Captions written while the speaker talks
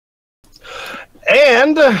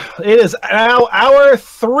And it is now hour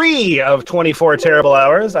 3 of 24 terrible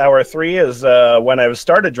hours. Hour 3 is when I've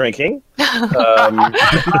started drinking. Good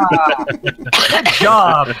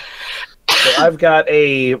job. So I've got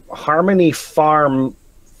a Harmony Farm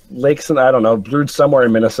Lakes, and I don't know, brewed somewhere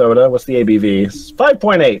in Minnesota. What's the ABV? It's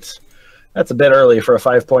 5.8. That's a bit early for a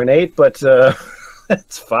 5.8, but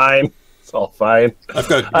it's fine. It's all fine. Of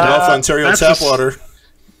Ontario tap water.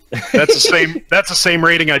 That's the same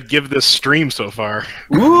rating I'd give this stream so far.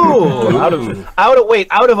 Ooh, out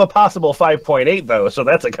of a possible 5.8 though, so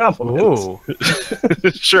that's a compliment. Ooh.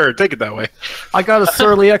 Sure, take it that way. I got a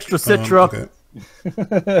Surly Extra Citra. Okay.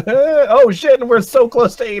 Oh shit, and we're so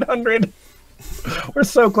close to 800. We're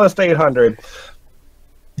so close to 800.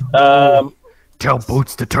 Tell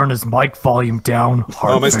Boots to turn his mic volume down.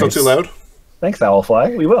 Am I still too loud? Thanks,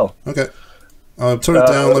 Owlfly. We will. Okay. Turn it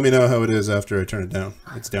down. Let me know how it is after I turn it down.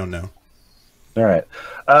 It's down now. All right.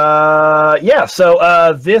 Yeah,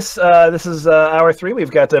 so this is hour 3. We've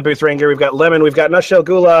got Boots Ranger, we've got Lemon, we've got Nutshell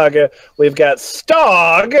Gulag, we've got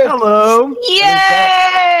Stog. Hello.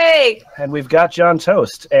 Yay! And we've got John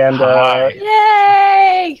Toast. And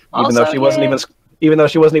Yay! even though she wasn't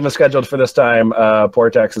even scheduled for this time,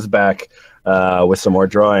 Portex is back with some more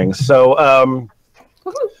drawings. So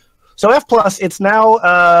so F+, it's now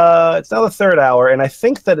the 3rd hour, and I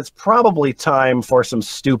think that it's probably time for some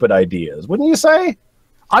stupid ideas. Wouldn't you say?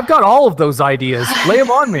 I've got all of those ideas. Lay them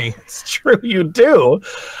on me. It's true, you do.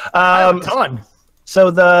 I have a ton. So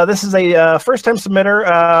this is a first-time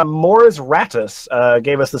submitter. Moore's Ratus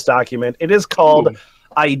gave us this document. It is called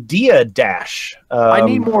IdeaDash. I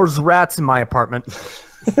need more rats in my apartment.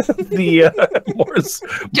 Moore's.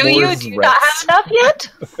 Do you not have enough yet?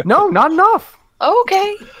 No, not enough.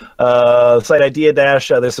 Okay. The site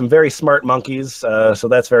IdeaDash. There's some very smart monkeys, so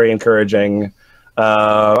that's very encouraging.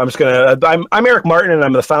 I'm Eric Martin, and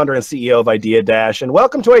I'm the founder and CEO of IdeaDash. And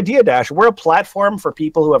welcome to IdeaDash. We're a platform for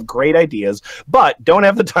people who have great ideas, but don't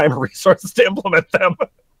have the time or resources to implement them.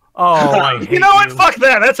 Oh, you know what? Fuck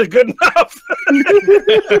that. That's a good enough.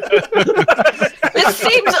 This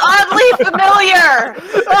seems oddly familiar.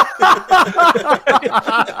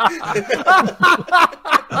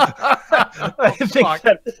 I think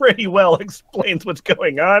that pretty well explains what's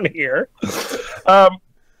going on here. We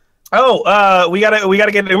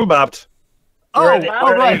gotta get Umbopped. Oh,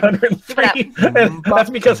 right. 803. And that's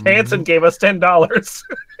because Hanson gave us $10.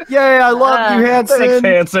 Yay, I love you, Hanson. Thanks,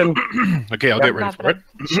 Hanson. Okay, I'll get ready for it.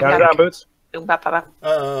 Count it down, Boots.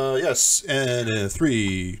 Yes, and in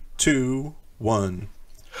 3, 2, 1.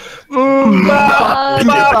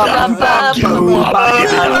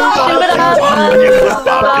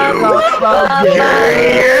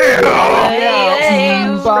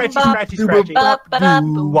 Scratchy.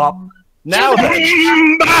 Now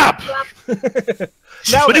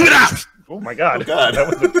oh my god. Oh god.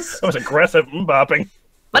 That was aggressive bopping.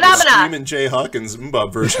 Screaming Jay Hawkins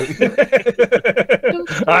bop version.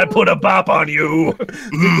 I put a bop on you.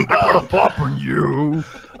 I put a bop on you.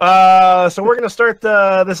 So we're going to start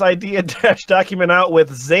this IdeaDash document out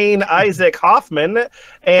with Zane Isaac Hoffman.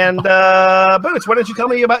 And Boots, why don't you tell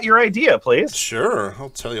me about your idea, please? Sure.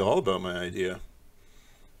 I'll tell you all about my idea.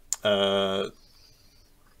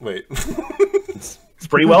 Wait. It's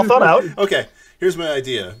pretty well thought out. Okay, here's my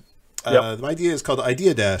idea. My idea is called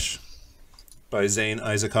IdeaDash by Zane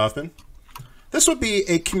Isaac Hoffman. This would be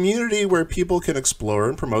a community where people can explore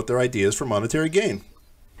and promote their ideas for monetary gain.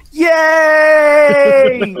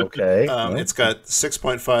 Yay! Okay. It's got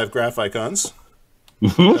 6.5 graph icons,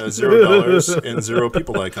 $0 and 0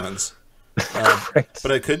 people icons.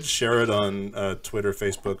 But I could share it on Twitter,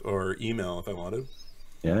 Facebook, or email if I wanted.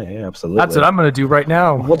 Yeah, absolutely. That's what I'm going to do right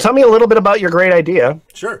now. Well, tell me a little bit about your great idea.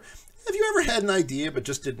 Sure. Have you ever had an idea but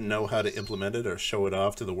just didn't know how to implement it or show it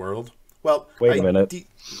off to the world? Well, wait a minute.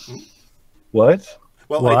 What?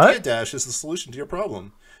 Well, IdeaDash is the solution to your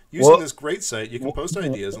problem. Using this great site, you can post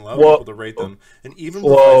ideas and allow people to rate them, and even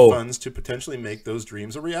provide funds to potentially make those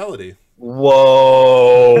dreams a reality.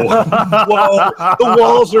 Whoa! Whoa! The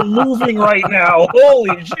walls are moving right now.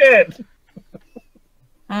 Holy shit!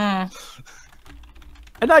 An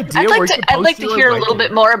idea. I'd like to hear a little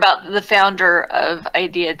bit more about the founder of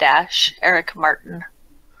IdeaDash, Eric Martin.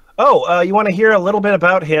 Oh, you want to hear a little bit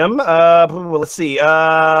about him? Let's see.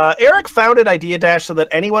 Eric founded IdeaDash so that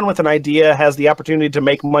anyone with an idea has the opportunity to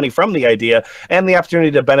make money from the idea and the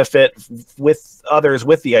opportunity to benefit with others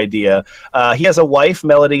with the idea. He has a wife,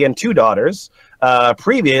 Melody, and 2 daughters.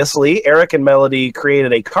 Previously, Eric and Melody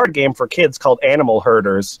created a card game for kids called Animal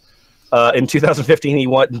Herders. In 2015, he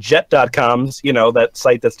won Jet.com's, that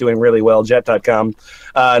site that's doing really well, Jet.com,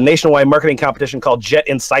 nationwide marketing competition called Jet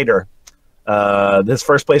Insider. This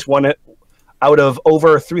first place won it. out of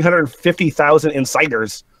over 350,000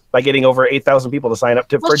 insiders by getting over 8,000 people to sign up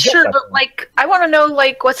to Well, for sure, Jet but I want to know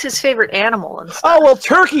what's his favorite animal and stuff. Oh well,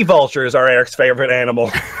 turkey vultures are Eric's favorite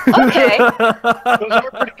animal. Okay. Those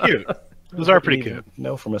are pretty cute. Those are pretty cute.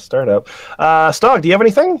 No, from a startup. Stog, do you have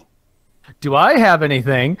anything? Do I have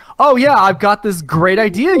anything? Oh yeah, I've got this great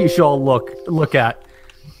idea you should all look at.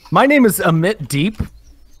 My name is Amit Deep.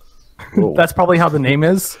 That's probably how the name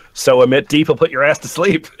is. So Amit Deep will put your ass to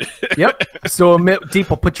sleep. Yep. So Amit Deep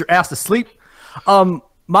will put your ass to sleep.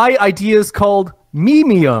 My idea is called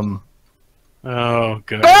Memium. Oh,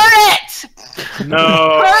 good. Burn it!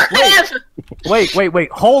 No. Burn him!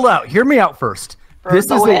 Wait. Hold out. Hear me out first. Burn This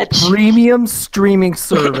the is witch. a premium streaming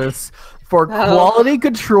service for quality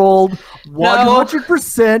controlled,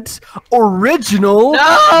 100% original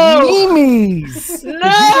memes. No!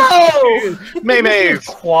 Maymays.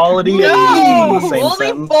 Quality No! and same Only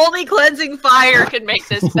sentence. Boldy Cleansing Fire can make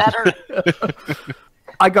this better.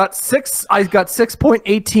 I got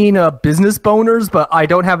 6.18 business boners, but I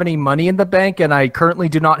don't have any money in the bank, and I currently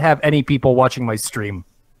do not have any people watching my stream.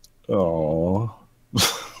 Oh.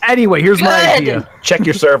 Anyway, here's my Good. idea. Check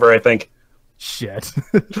your server, I think. Shit.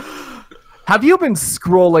 Have you been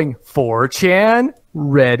scrolling 4chan,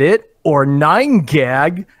 Reddit, or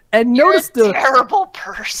 9gag and You're noticed a terrible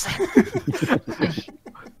person.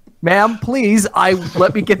 Ma'am, please,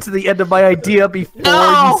 let me get to the end of my idea before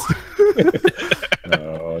No!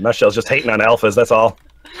 Nutshell's just hating on alphas, that's all.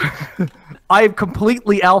 I am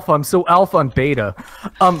completely alpha. I'm so alpha on beta.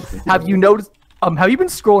 Have you noticed? Have you been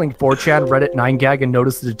scrolling 4chan, Reddit, 9gag, and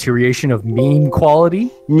noticed the deterioration of meme quality?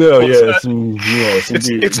 No, yes, yes,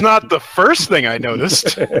 indeed. It's not the first thing I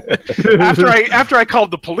noticed. after I called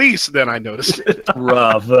the police, then I noticed it.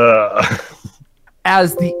 Rather.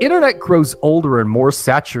 As the internet grows older and more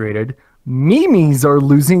saturated, memes are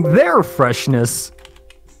losing their freshness.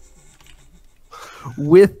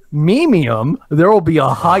 With Memium, there will be a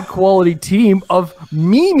high-quality team of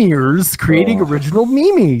memers creating original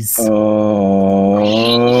memes.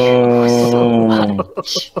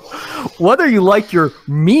 Whether you like your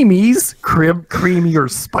memes creamy or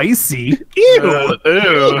spicy, Ew.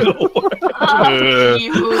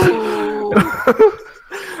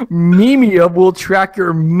 Memium will track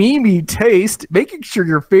your meme taste, making sure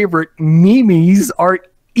your favorite memes are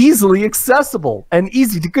easily accessible and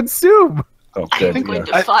easy to consume. Oh, I think we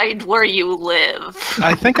defined where you live.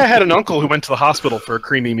 I think I had an uncle who went to the hospital for a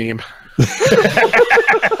creamy meme.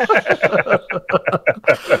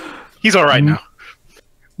 He's all right now.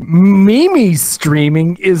 Meme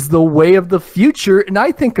streaming is the way of the future, and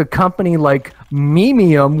I think a company like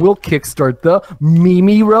Memium will kickstart the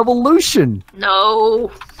meme revolution.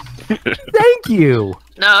 No. Thank you.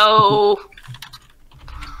 No.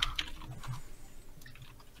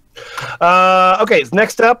 Okay,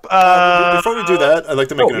 next up. Before we do that, I'd like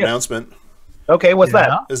to make an announcement. Okay, what's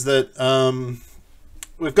that? Is that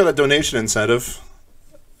we've got a donation incentive.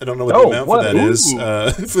 I don't know what the amount for that is.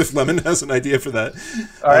 If Lemon has an idea for that.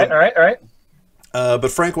 All right.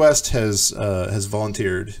 But Frank West has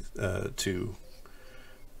volunteered to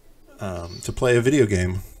play a video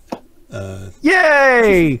game.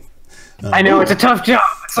 Yay! I know, it's a tough job.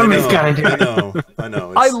 Somebody's got to do it. I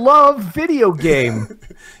know. I love video game.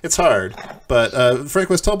 It's hard. But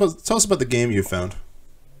Frank West, tell us about the game you found.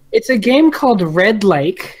 It's a game called Red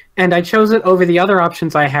Lake, and I chose it over the other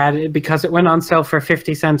options I had because it went on sale for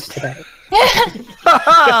 50 cents today.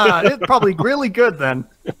 It's probably really good then.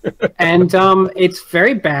 And it's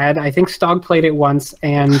very bad. I think Stog played it once,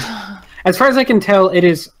 and as far as I can tell, it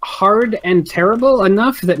is hard and terrible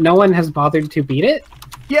enough that no one has bothered to beat it.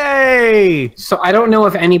 Yay! So I don't know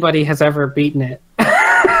if anybody has ever beaten it.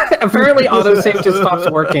 Apparently autosave just stops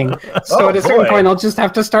working. So at a certain point, I'll just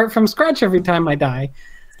have to start from scratch every time I die.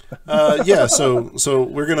 Yeah, so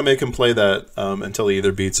we're going to make him play that until he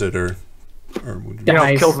either beats it or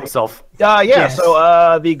Dies. Kills himself. Yes.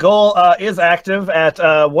 So the goal is active at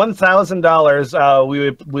 $1,000.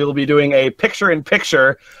 We will be doing a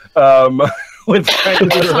picture-in-picture with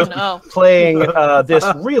Frank playing this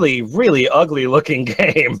really, really ugly-looking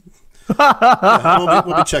game.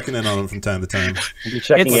 we'll be checking in on him from time to time. We'll be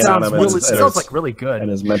checking in on him. It sounds like really good.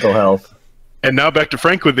 And his mental health. And now back to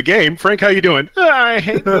Frank with the game. Frank, how you doing? I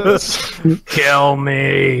hate this. Kill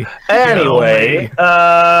me. Anyway,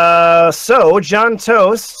 so John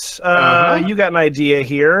Toast, you got an idea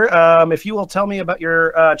here. If you will tell me about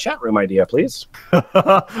your chat room idea, please.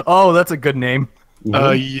 Oh, that's a good name.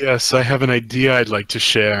 Yes, I have an idea I'd like to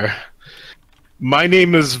share. My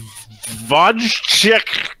name is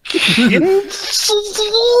Wojciech.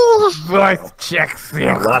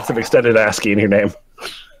 Lots of extended ASCII in your name.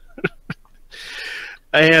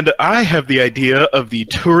 And I have the idea of the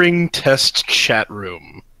Turing test chat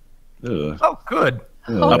room. Ugh. Oh, good.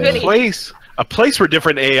 Oh, A goody. place where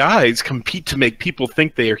different AIs compete to make people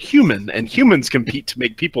think they are human, and humans compete to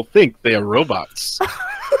make people think they are robots.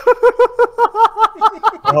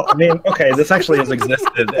 Well, I mean, okay, this actually has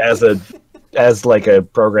existed as like a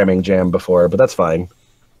programming jam before, but that's fine.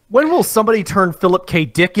 When will somebody turn Philip K.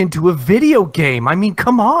 Dick into a video game? I mean,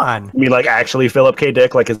 come on. You mean like actually Philip K.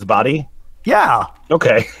 Dick, like his body? Yeah.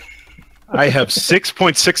 Okay. I have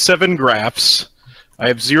 6.67 graphs. I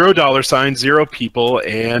have $0, 0 people,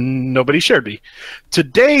 and nobody shared me.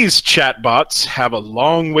 Today's chatbots have a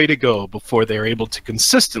long way to go before they're able to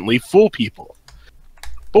consistently fool people.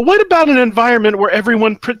 But what about an environment where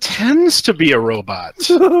everyone pretends to be a robot?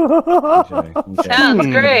 Okay. Sounds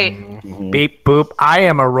great. Beep boop. I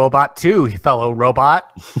am a robot too, fellow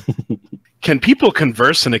robot. Can people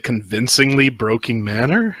converse in a convincingly broken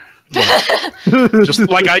manner? Just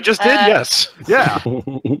like I just did, yes. Yeah.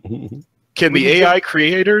 Can the AI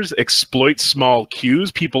creators exploit small cues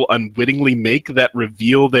people unwittingly make that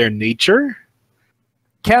reveal their nature?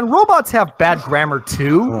 Can robots have bad grammar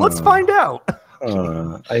too? Let's find out.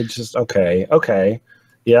 Okay.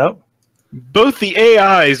 Yep. Both the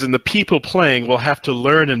AIs and the people playing will have to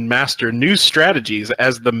learn and master new strategies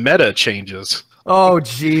as the meta changes. Oh,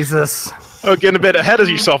 Jesus. Oh, getting a bit ahead of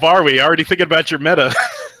yourself, are we? Already thinking about your meta.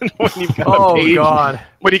 When you've got a page, God.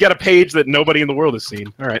 when you got a page that nobody in the world has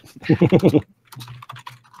seen. All right.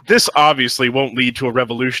 This obviously won't lead to a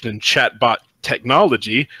revolution in chatbot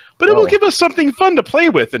technology, but it will give us something fun to play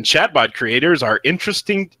with, and chatbot creators are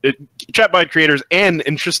interesting. Chatbot creators an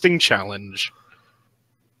interesting challenge.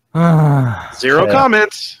 Zero Okay.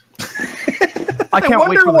 comments. I can't wait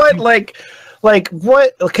wonder for what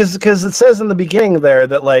what because it says in the beginning there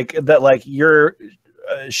that you're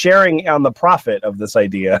sharing on the profit of this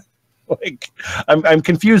idea. Like I'm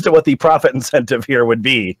confused at what the profit incentive here would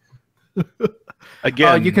be.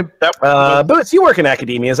 Again, you can. Boots, you work in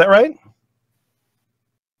academia, is that right?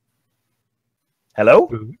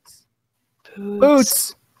 Hello?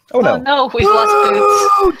 Boots. Oh no. Oh no, we've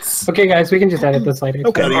lost Boots. Okay, guys, we can just edit this later.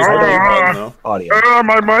 Okay. Gotta use the mute button, though. Audio.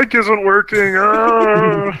 my mic isn't working.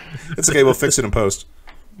 It's okay, we'll fix it in post.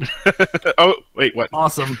 Oh, wait, what?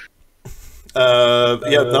 Awesome.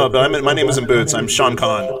 But my name isn't Boots. I'm Sean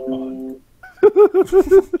Conn.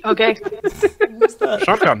 Okay.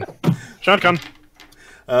 Sean Conn.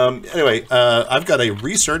 Anyway, I've got a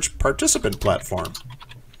research participant platform.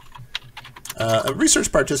 A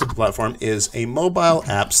research participant platform is a mobile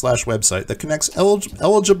app / website that connects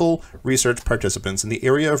eligible research participants in the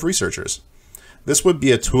area of researchers. This would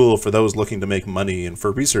be a tool for those looking to make money and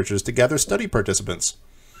for researchers to gather study participants.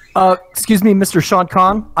 Excuse me, Mr. Sean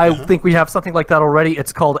Conn. I think we have something like that already.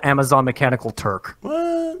 It's called Amazon Mechanical Turk.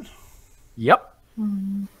 What? Yep.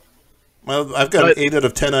 Well, I've got an 8 out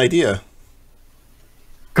of 10 idea.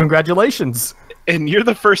 Congratulations. And you're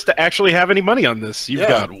the first to actually have any money on this. You've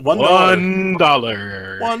got $1.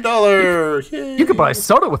 $1. Yay. You could buy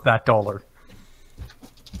soda with that dollar.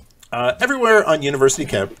 Everywhere on university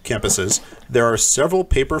campuses, there are several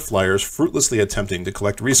paper flyers fruitlessly attempting to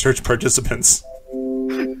collect research participants.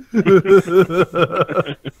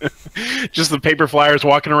 Just the paper flyers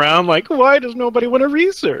walking around like, why does nobody want to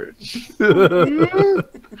research?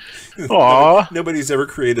 Aw. Nobody's ever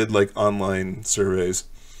created like online surveys.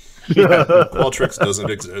 Qualtrics doesn't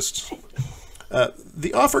exist.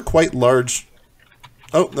 The offer quite large.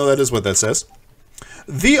 Oh no, that is what that says.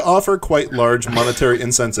 They offer quite large monetary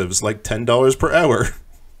incentives, like $10 per hour.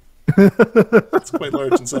 That's quite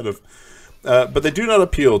large incentive. But they do not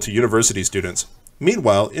appeal to university students.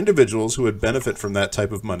 Meanwhile, individuals who would benefit from that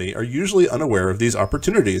type of money are usually unaware of these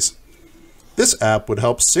opportunities. This app would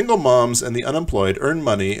help single moms and the unemployed earn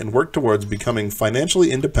money and work towards becoming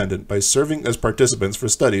financially independent by serving as participants for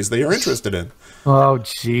studies they are interested in. Oh,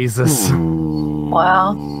 Jesus.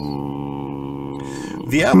 Wow.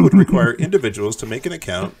 The app would require individuals to make an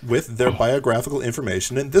account with their biographical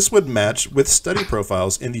information, and this would match with study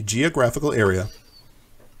profiles in the geographical area.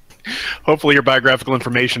 Hopefully your biographical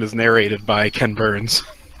information is narrated by Ken Burns.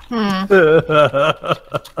 It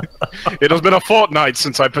has been a fortnight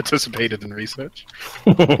since I participated in research.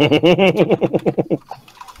 Hey,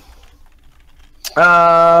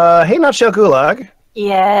 Nutshell Gulag.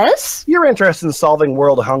 Yes. You're interested in solving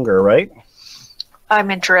world hunger, right?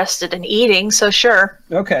 I'm interested in eating, so sure.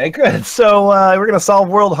 Okay, good. So we're going to solve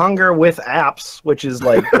world hunger with apps, which is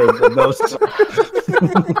like the most,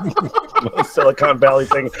 most Silicon Valley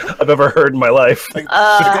thing I've ever heard in my life.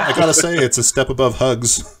 I gotta say, it's a step above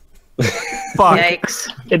hugs. Fuck. Yikes.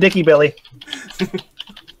 Hey, Dickie Billy.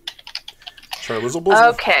 Charles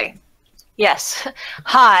Boozled. Okay. Yes.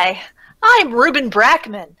 Hi, I'm Ruben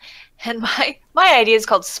Brackman, and my idea is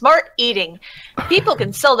called Smart Eating. People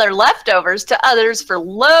can sell their leftovers to others for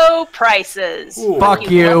low prices. Ooh. Fuck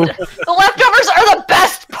you. The leftovers are the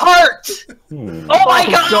best part. Oh my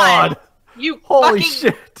god. You Holy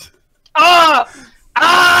fucking shit.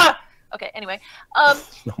 Okay, anyway. Oh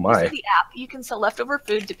my. With the app, you can sell leftover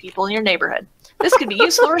food to people in your neighborhood. This could be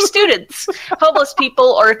useful for students, homeless people,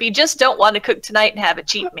 or if you just don't want to cook tonight and have a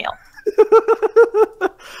cheap meal.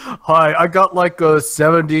 Hi, I got like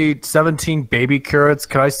 17 baby carrots.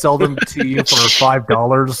 Can I sell them to you for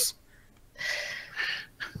 $5?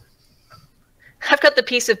 I've got the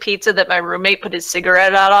piece of pizza that my roommate put his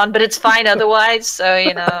cigarette out on, but it's fine otherwise. So,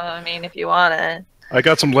 you know, I mean, if you want to. I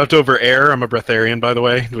got some leftover air. I'm a breatharian, by the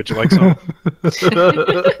way. Would you like some?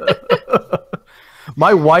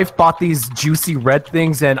 My wife bought these juicy red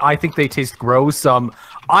things, and I think they taste gross. I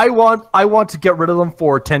want to get rid of them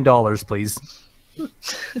for $10, please.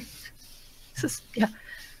 Yeah.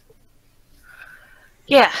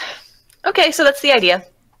 Yeah. Okay, so that's the idea.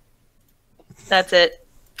 That's it.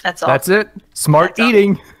 That's all. That's it. Smart That's all.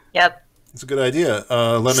 eating. Yep. It's a good idea.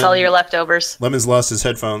 Lemon, Sell your leftovers. Lemon's lost his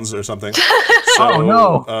headphones or something. So, Oh,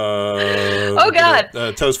 no. Oh, God.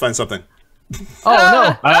 Toast, find something. Oh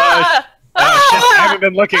no. Shit, I haven't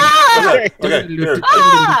been looking. Okay, here.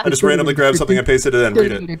 I just randomly grabbed something and pasted it in.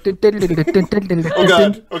 Read it.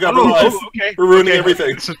 Oh god, we're live. Okay. We're ruining Okay.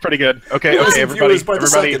 everything. This is pretty good. Okay, Listen, okay, everybody, viewers by the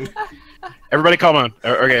everybody, second. everybody, calm on.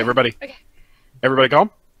 Okay, everybody, everybody, calm.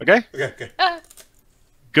 Okay, Okay.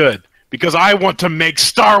 good. Because I want to make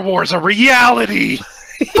Star Wars a reality.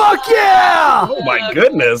 Fuck yeah! Oh my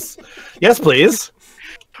goodness. Yes, please.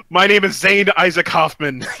 My name is Zane Isaac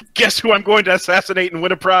Hoffman. Guess who I'm going to assassinate and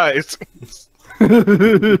win a prize?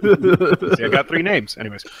 See, I got 3 names.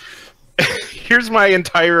 Anyways, here's my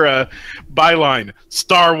entire byline: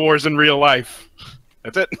 Star Wars in real life.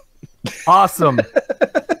 That's it. Awesome.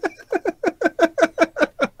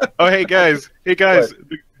 Oh, hey guys. Hey guys. What?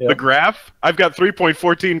 The Yep. graph? I've got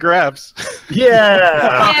 3.14 graphs.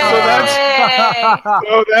 Yeah. Yay!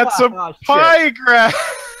 So that's a Oh, shit. pie graph.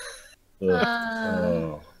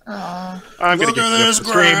 Oh. I'm going Look to at get this the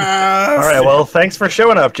stream. graph. All right. Well, thanks for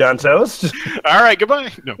showing up, John Toast. All right,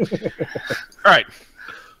 goodbye. No. All right.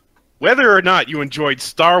 Whether or not you enjoyed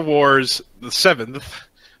Star Wars the 7th,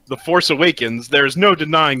 The Force Awakens, there's no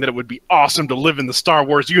denying that it would be awesome to live in the Star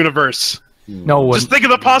Wars universe. No one. Just think of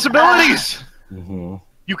the possibilities. Mm-hmm.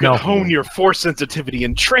 You could No. hone your Force sensitivity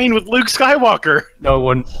and train with Luke Skywalker. No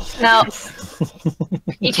one. No.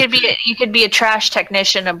 You could be a trash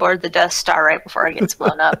technician aboard the Death Star right before it gets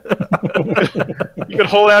blown up. You could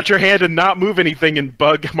hold out your hand and not move anything and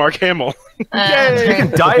bug Mark Hamill. That's You right.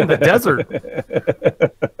 can die in the desert.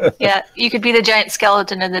 Yeah, you could be the giant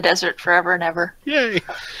skeleton in the desert forever and ever. Yay.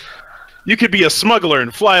 You could be a smuggler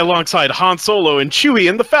and fly alongside Han Solo and Chewie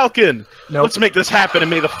and the Falcon. Nope. Let's make this happen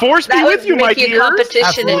and may the Force be That with would you, my make you dears. competition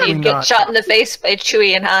Absolutely and you'd get not. shot in the face by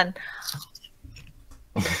Chewie and Han.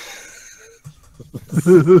 That's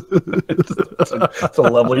a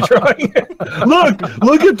lovely drawing.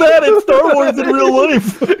 look at that! It's Star Wars in real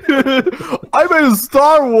life. I'm in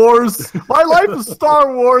Star Wars. My life is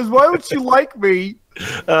Star Wars. Why would you like me?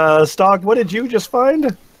 Stock, what did you just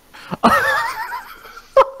find?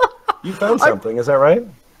 You found something, is that right?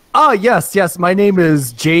 Yes. My name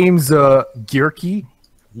is James Gierke,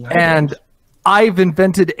 and I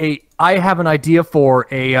have an idea for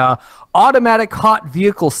a automatic hot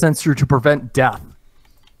vehicle sensor to prevent death.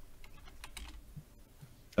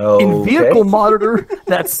 In vehicle monitor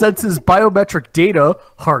that senses biometric data,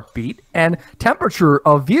 heartbeat, and temperature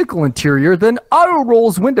of vehicle interior, then auto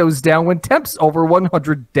rolls windows down when temps over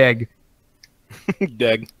 100 deg.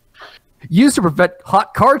 Deg. Used to prevent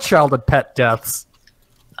hot car child and pet deaths.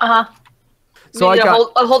 Uh-huh. So I Maybe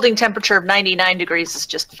got a holding temperature of 99 degrees is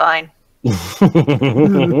just fine.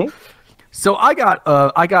 So I got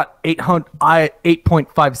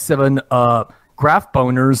 8.57 graph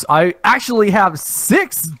boners. I actually have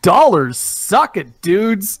 $6. Suck it,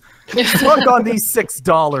 dudes. Suck on these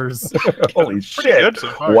 $6. Holy Pretty shit! good so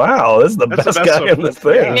far. Wow, this is the That's best the best guy so in this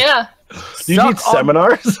thing. Yeah. Do you need Suck on-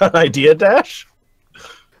 seminars on IdeaDash?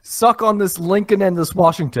 Suck on this Lincoln and this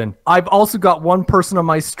Washington. I've also got one person on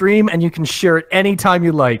my stream, and you can share it anytime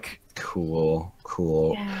you like. Cool.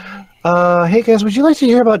 Hey guys, would you like to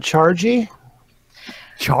hear about Chargy?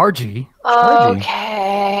 Chargy?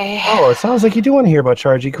 Okay. Oh, it sounds like you do want to hear about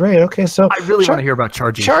Chargy. Great. Okay, so I really want to hear about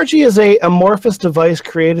Chargy. Chargy is a amorphous device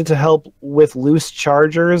created to help with loose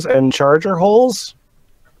chargers and charger holes.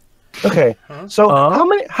 Okay, so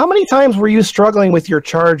how many times were you struggling with your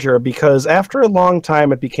charger because after a long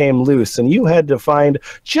time it became loose and you had to find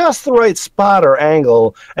just the right spot or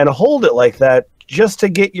angle and hold it like that just to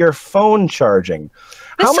get your phone charging?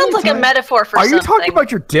 This sounds like a metaphor for something. Are you talking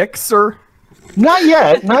about your dick, sir? Not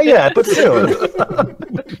yet, but soon.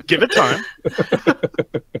 Give it time.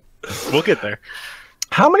 We'll get there.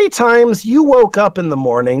 How many times you woke up in the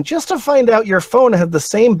morning just to find out your phone had the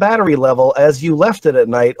same battery level as you left it at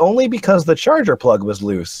night only because the charger plug was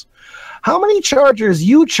loose? How many chargers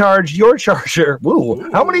you charged your charger?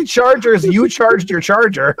 Woo! How many chargers you charged your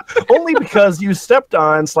charger only because you stepped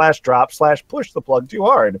on /drop/push the plug too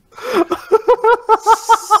hard?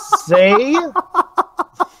 Say.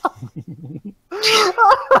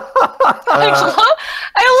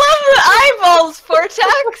 I love the eyeballs,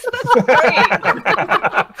 Vortex. That's great.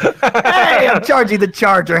 Hey, I'm charging the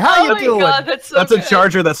charger. How you doing? God, that's a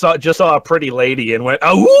charger that just saw a pretty lady and went,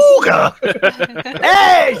 "Awooga!"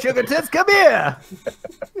 Hey, Sugar Tits, come here.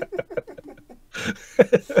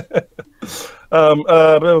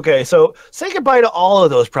 Okay, so say goodbye to all of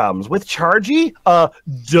those problems with Chargy, a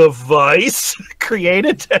device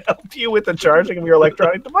created to help you with the charging of your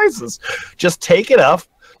electronic devices. Just take it out,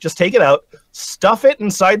 stuff it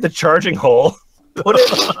inside the charging hole, put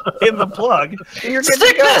it in the plug, and you're good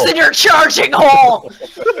Stick to go. this in your charging hole.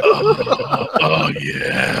 Oh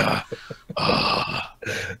yeah.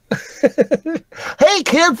 Hey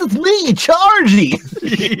kids, it's me, Chargy.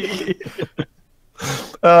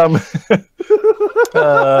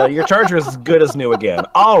 Your charger is as good as new again.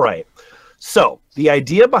 All right. So the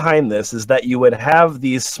idea behind this is that you would have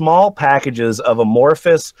these small packages of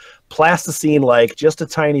amorphous plasticine-like, just a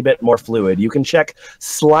tiny bit more fluid. You can check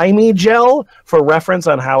slimy gel for reference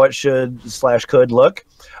on how it should/could look.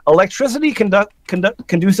 Electricity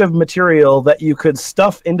conducive material that you could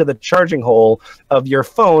stuff into the charging hole of your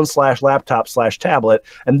phone/laptop/tablet,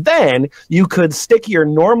 and then you could stick your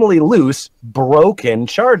normally loose, broken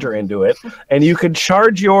charger into it, and you could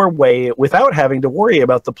charge your way without having to worry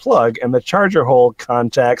about the plug and the charger hole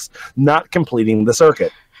contacts not completing the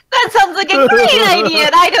circuit. That sounds like a great idea,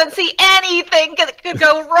 and I don't see anything that could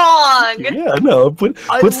go wrong. Yeah, no, put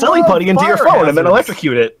silly putty into your phone and then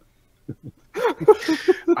electrocute it.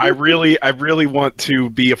 I really want to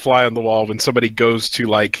be a fly on the wall when somebody goes to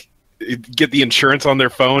like get the insurance on their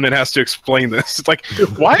phone and has to explain this. It's like,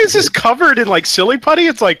 why is this covered in like silly putty?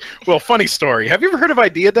 It's like, well, funny story. Have you ever heard of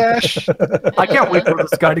IdeaDash? I can't wait for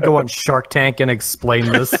this guy to go on Shark Tank and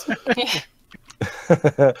explain this.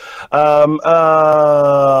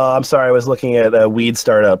 I'm sorry, I was looking at a weed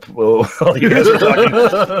startup while you guys were talking.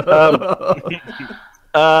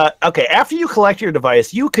 Okay, after you collect your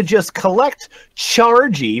device, you could just collect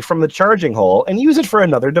Chargy from the charging hole and use it for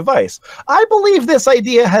another device. I believe this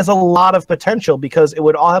idea has a lot of potential because it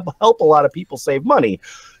would help a lot of people save money.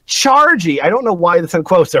 Chargy, I don't know why it's in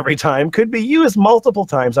quotes every time, could be used multiple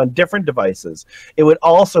times on different devices. It would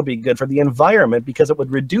also be good for the environment because it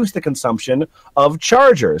would reduce the consumption of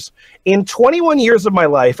chargers. In 21 years of my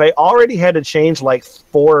life, I already had to change like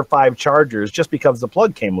 4 or 5 chargers just because the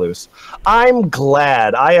plug came loose. I'm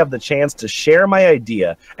glad I have the chance to share my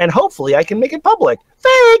idea, and hopefully I can make it public.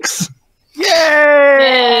 Thanks!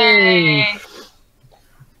 Yay!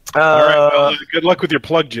 All right, well, good luck with your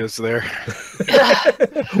plug jizz there.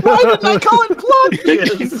 Why didn't I call it plug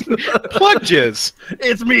jizz? Plug jizz.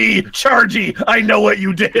 It's me, Chargy. I know what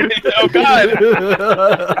you did. Oh God.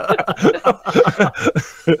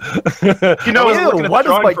 You know, Ew, why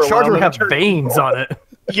does my charger have veins on it?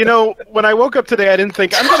 You know, when I woke up today, I didn't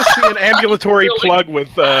think I'm going to see an ambulatory plug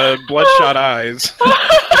with bloodshot eyes.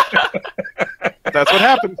 That's what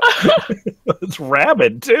happened. It's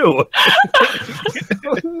rabid too.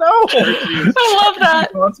 No, I love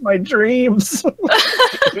that. That's my dreams.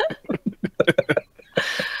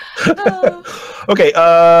 Okay,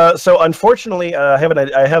 so unfortunately, I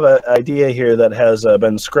have an idea here that has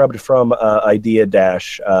been scrubbed from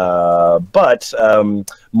IdeaDash, but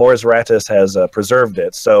Mors Ratus has preserved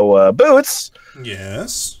it. So, Boots.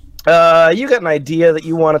 Yes. You got an idea that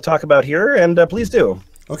you want to talk about here, and please do.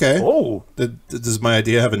 Okay. Oh, does my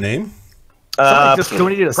idea have a name? somebody just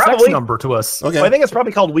donated a sex number to us. Okay. Well, I think it's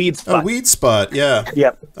probably called Weed Spot. A weed spot, yeah.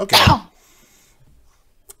 Yep. Okay.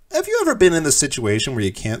 Have you ever been in the situation where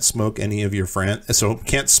you can't smoke any of your friends? So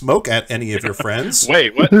can't smoke at any of your friends?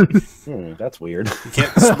 Wait, what? That's weird. You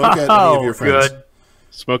can't smoke at any of your friends. Good.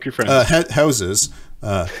 Smoke your friends. Houses,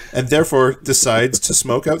 and therefore decides to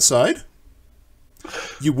smoke outside?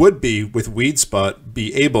 You would be, with Weed Spot,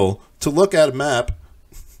 be able to look at a map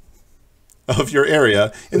of your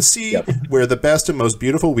area and see where the best and most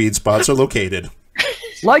beautiful weed spots are located.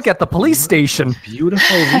 Like at the police station.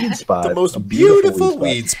 Beautiful weed spot. The most A beautiful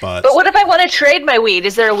weed spot. But what if I want to trade my weed?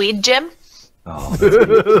 Is there a weed gym? Oh,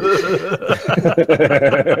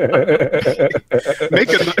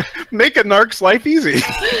 Make a narc's life easy.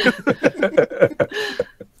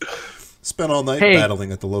 Spent all night Hey.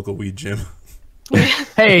 battling at the local weed gym.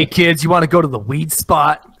 Hey, kids, you want to go to the weed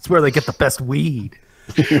spot? It's where they get the best weed.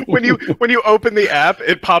 when you open the app,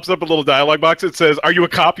 it pops up a little dialog box. It says, "Are you a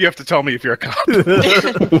cop? You have to tell me if you're a cop."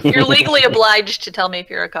 You're legally obliged to tell me if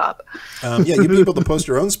you're a cop. Yeah, you'd be able to post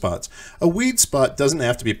your own spots. A weed spot doesn't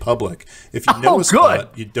have to be public. If you know a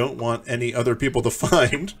spot you don't want any other people to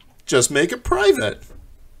find, just make it private.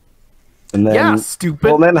 and then, Yeah, stupid.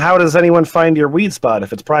 Well, then how does anyone find your weed spot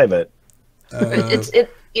if it's private?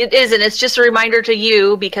 It is, and it's just a reminder to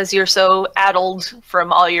you because you're so addled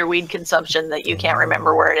from all your weed consumption that you can't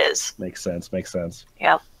remember where it is. Makes sense. Makes sense.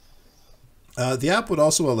 Yeah. The app would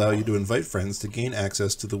also allow you to invite friends to gain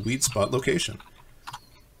access to the weed spot location.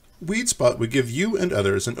 Weed Spot would give you and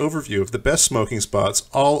others an overview of the best smoking spots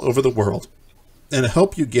all over the world and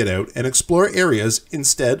help you get out and explore areas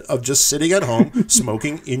instead of just sitting at home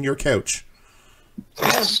smoking in your couch.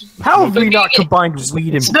 How have we not combined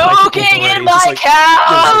weed and Smoking in my Just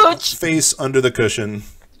couch! face under the cushion.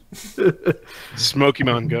 Smokey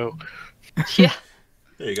Man, go. Yeah.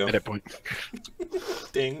 There you go. Edit point.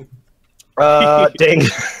 Ding. Ding.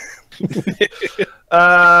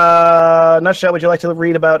 Nutshell, would you like to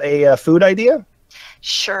read about a food idea?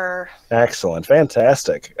 Sure. Excellent.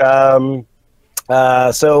 Fantastic. Yeah.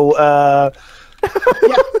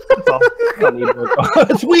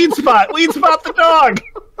 It's Weed Spot. Weed Spot the dog.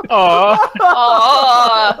 Aw.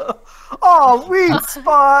 Oh, Oh, weed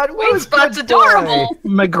spot. What Weed Spot's adorable.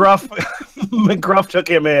 McGruff took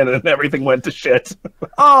him in and everything went to shit.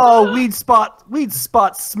 Oh, weed spot. Weed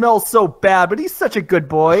spot smells so bad, but he's such a good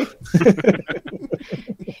boy.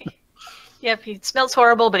 Yep, he smells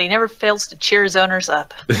horrible, but he never fails to cheer his owners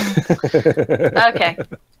up. Okay.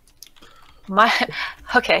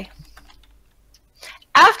 Okay.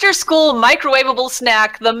 After school microwavable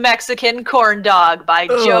snack, the Mexican corn dog by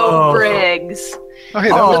Joe Briggs. Oh,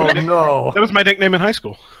 hey, Oh no. that was my nickname in high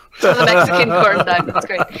school. The Mexican corn dog. That's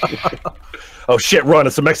great. Oh shit, run,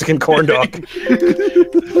 it's a Mexican corn dog.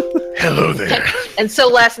 Hello there. And so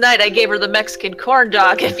last night I gave her the Mexican corn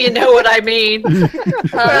dog, if you know what I mean.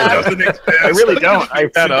 I really don't. I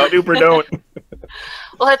super duper don't.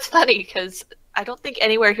 Well, that's funny because I don't think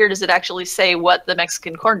anywhere here does it actually say what the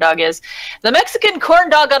Mexican corn dog is. The Mexican corn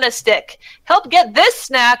dog on a stick. Help get this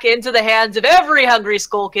snack into the hands of every hungry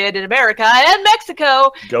school kid in America and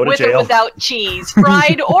Mexico Go to with jail. or without cheese,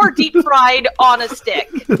 fried or deep fried on a stick.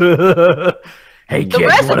 Hey, The kid, you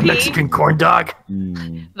want a recipe- Mexican corn dog?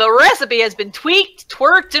 The recipe has been tweaked,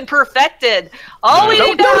 twerked, and perfected. All we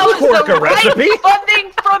need now don't is twerk the a recipe. right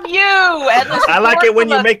funding from you. And the I like support it when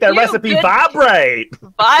from you a make that few recipe good vibrate.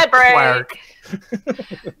 Vibrate. Twerk.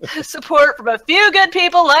 Support from a few good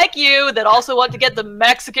people like you that also want to get the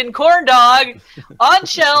Mexican corn dog on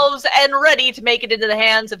shelves and ready to make it into the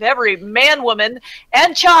hands of every man, woman,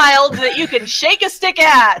 and child that you can shake a stick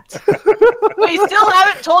at. We still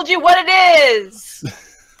haven't told you what it is.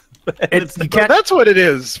 It's, you can't. That's what it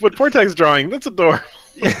is. What Portag's drawing. That's adorable.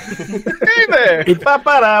 Hey there.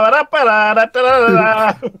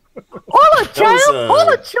 Hola, child. was,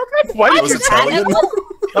 Hola, children. Why That did was you Italian.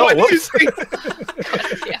 Why did you sing?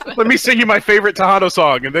 Let me sing you my favorite Tejano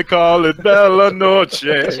song, and they call it Bella Noche.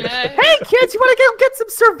 Hey, kids, you want to go get some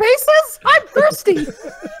cervezas? I'm thirsty.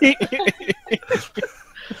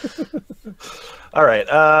 All right.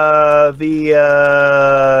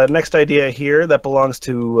 The next idea here that belongs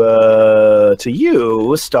to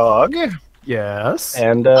you, Stog. Yes.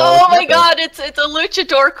 And Oh my god, it's a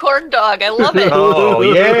luchador corn dog. I love it. Oh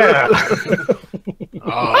yeah.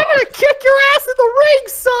 I'm gonna kick your ass in the ring,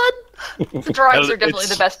 son. The drawings are It's- definitely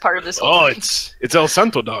the best part of this whole Oh, thing. it's El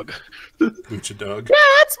Santo Dog. Lucha dog. Yeah,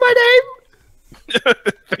 that's my name.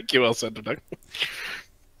 Thank you, El Santo Dog.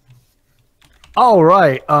 All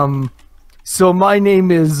right. So my name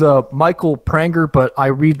is Michael Pranger, but I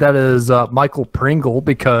read that as Michael Pringle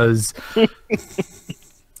because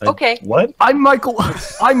Okay. What? I'm Michael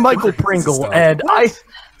Pringle, Stop. and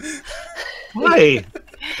Why?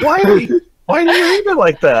 Why are you read it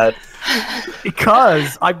like that?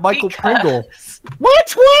 because I'm Michael Pringle.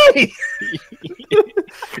 What? Why?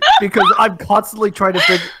 Because I'm constantly trying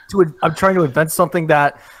I'm trying to invent something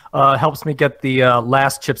that helps me get the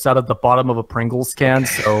last chips out of the bottom of a Pringles can.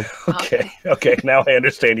 So Okay. Now I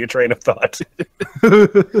understand your train of thought.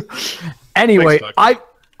 anyway, Thanks,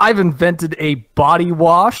 I've invented a body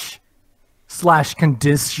wash /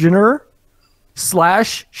 conditioner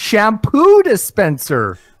shampoo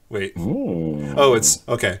dispenser. Wait. Ooh. Oh, it's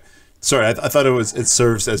okay. Sorry, I thought it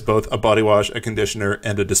serves as both a body wash, a conditioner,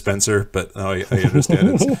 and a dispenser, but now I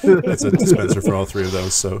understand it's a dispenser for all three of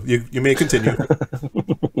those. So you may continue.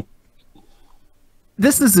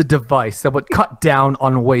 This is a device that would cut down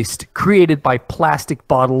on waste created by plastic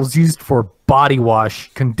bottles used for body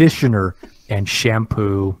wash, conditioner, and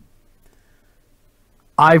shampoo.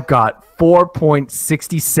 I've got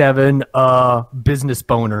 4.67 business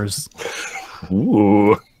boners.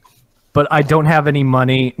 Ooh. But I don't have any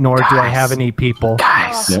money, nor do I have any people.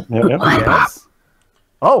 Guys. Yep. Yes.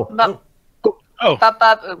 Oh. Oh. Bop,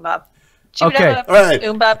 bop, oom, bop. Okay. Choo-da-bop, All right.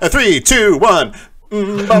 oom, bop. 3, 2, 1.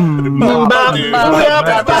 We're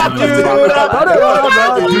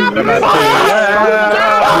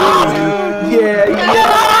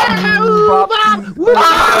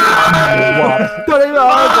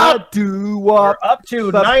up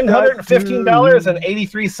to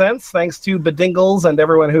 $915.83, thanks to Bedingles and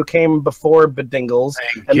everyone who came before Bedingles.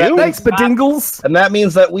 Thanks, Bedingles. And that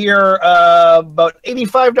means that we are about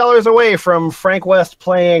 $85 away from Frank West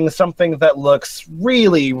playing something that looks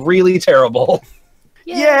really, really terrible.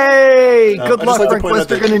 Yay! Good luck, Frank West.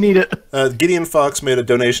 They're going to need it. Gideon Fox made a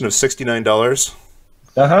donation of $69.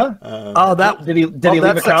 Did he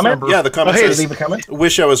leave a comment? Yeah, the comment says, leave a comment?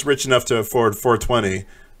 "Wish I was rich enough to afford 420."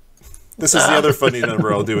 This is the other funny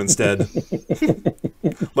number I'll do instead. Love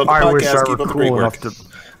the podcast. Keep up the great work.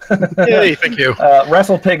 Hey, thank you.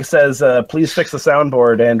 WrestlePig says, please fix the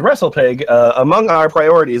soundboard. And WrestlePig, among our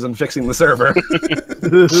priorities in fixing the server,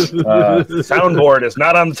 soundboard is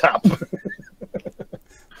not on top.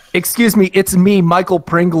 Excuse me, it's me, Michael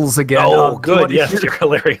Pringles again. Oh, good. Yes, your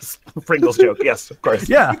hilarious Pringles joke. Yes, of course.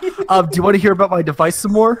 Yeah. Do you want to hear about my device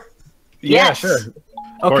some more? Yeah, sure.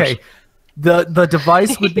 Okay. The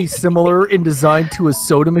device would be similar in design to a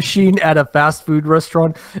soda machine at a fast food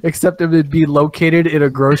restaurant, except it would be located in a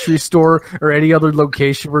grocery store or any other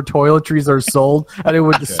location where toiletries are sold, and it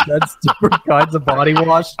would dispense different kinds of body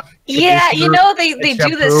wash. Yeah, you know, they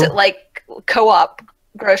do this at like co-op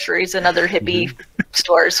groceries and other hippie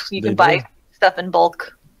stores. You can buy stuff in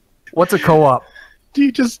bulk. What's a co-op? Do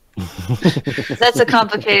you just... That's a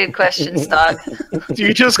complicated question, Stog. Do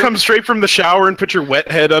you just come straight from the shower and put your wet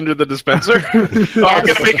head under the dispenser?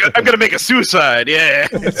 I'm gonna make a suicide. Yeah.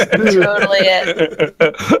 Totally it.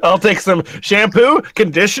 I'll take some shampoo,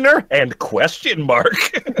 conditioner, and question mark.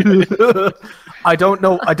 I don't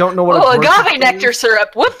know what. Oh, agave nectar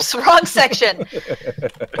syrup. Whoops, wrong section.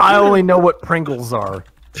 I only know what Pringles are.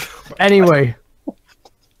 Anyway.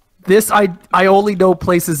 This, I only know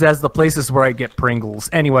places as the places where I get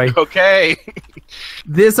Pringles. Anyway. Okay.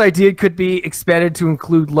 This idea could be expanded to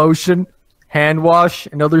include lotion, hand wash,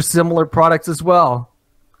 and other similar products as well.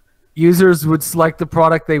 Users would select the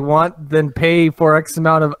product they want, then pay for X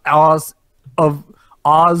amount of Oz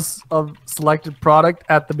of selected product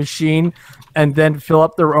at the machine, and then fill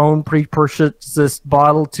up their own pre-purchased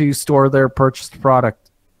bottle to store their purchased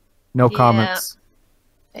product. No comments.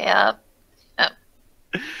 Yeah.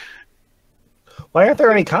 Why aren't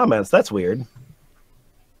there any comments? That's weird.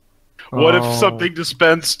 What if something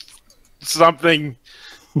dispensed something?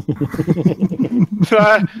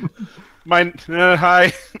 Hi.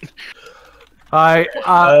 Hi.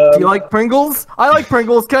 Do you like Pringles? I like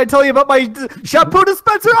Pringles. Can I tell you about my shampoo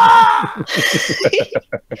dispenser? Ah!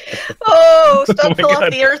 Oh, Stub fell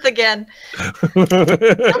off the earth again.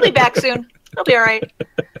 He'll be back soon. He'll be all right.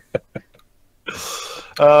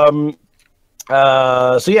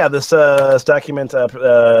 So yeah, this document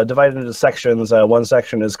divided into sections. One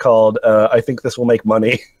section is called I think this will make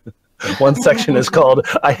money. One section is called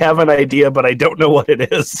I have an idea, but I don't know what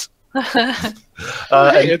it is.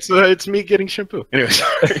 It's me getting shampoo. Anyways,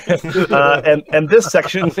 and this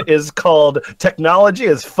section is called Technology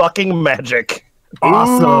is Fucking Magic.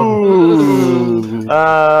 Awesome.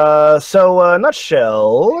 So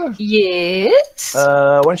Nutshell. Yes.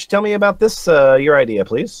 Why don't you tell me about this? Your idea,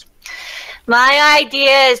 please. My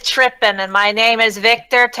idea is trippin', and my name is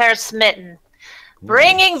Victor Tersmitten.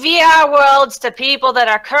 Bringing VR worlds to people that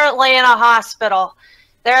are currently in a hospital.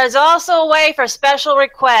 There is also a way for special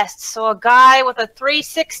requests, so a guy with a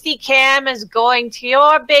 360 cam is going to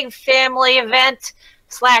your big family event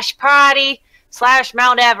 / party /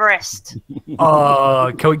 Mount Everest.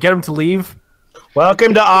 Can we get him to leave?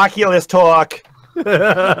 Welcome to Oculus Talk.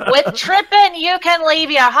 With Trippin', you can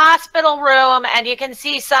leave your hospital room and you can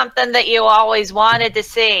see something that you always wanted to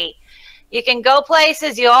see. You can go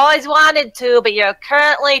places you always wanted to, but you're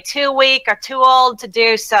currently too weak or too old to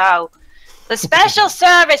do so. The special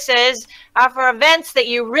services are for events that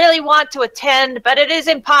you really want to attend, but it is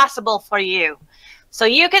impossible for you. So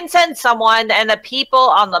you can send someone and the people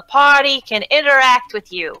on the party can interact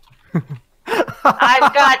with you.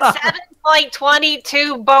 I've got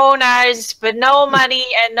 7.22 boners, but no money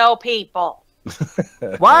and no people.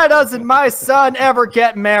 Why doesn't my son ever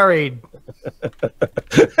get married?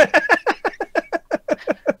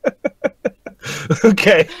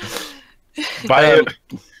 Okay.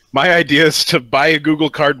 My idea is to buy a Google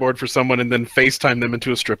Cardboard for someone and then FaceTime them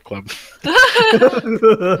into a strip club.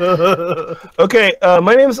 Okay,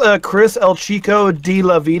 my name's Chris El Chico de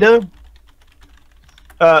la Vida.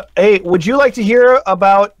 Hey, would you like to hear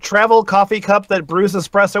about travel coffee cup that brews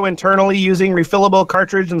espresso internally using refillable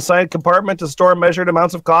cartridge inside compartment to store measured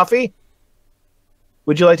amounts of coffee?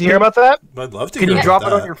 Would you like to hear about that? I'd love to Can hear you about drop it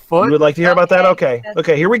that. on your foot? You would like to hear about that? Okay.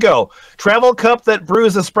 Okay, here we go. Travel cup that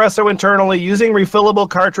brews espresso internally using refillable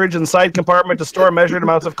cartridge inside compartment to store measured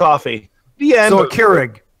amounts of coffee. The end. So a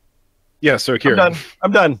Keurig. Yeah, so I'm Kieran. done.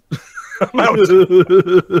 I'm done. I'm out.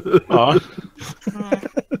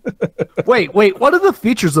 Wait. What are the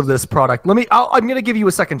features of this product? I'm going to give you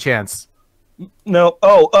a second chance. No.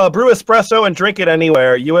 Oh, brew espresso and drink it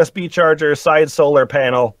anywhere. USB charger, side solar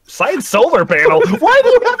panel. Side solar panel? Why do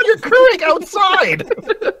you have your Keurig outside?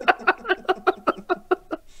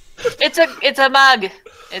 It's a mug.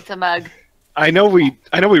 It's a mug. I know we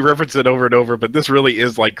reference it over and over, but this really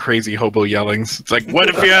is like crazy hobo yellings. It's like, what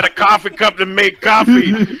if you had a coffee cup to make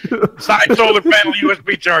coffee? Side solar panel,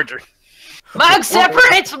 USB charger. Mug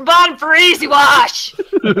separates from bottom for easy wash.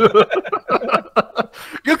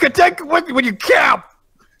 You can take it with you when you camp.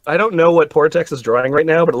 I don't know what Portex is drawing right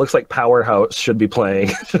now, but it looks like Powerhouse should be playing.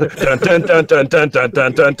 Dun, dun, dun, dun, dun, dun,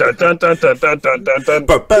 dun, dun, dun, dun, dun, dun, dun, dun, dun, dun.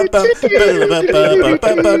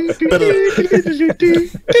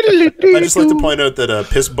 I just like to point out that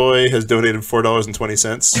Piss Boy has donated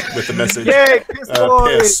 $4.20 with the message Yay, Piss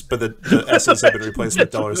Boy! piss, but the S's have been replaced with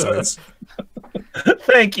dollar signs.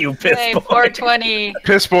 Thank you, Piss Hey, Boy. 420.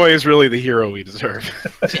 Piss Boy is really the hero we deserve.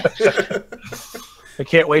 I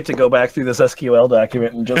can't wait to go back through this SQL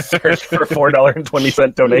document and just search for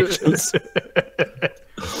 $4.20 donations.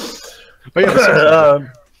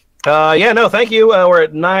 Yeah, no, thank you. We're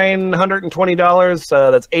at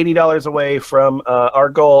 $920. That's $80 away from our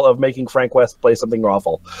goal of making Frank West play something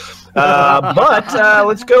awful. But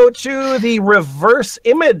let's go to the reverse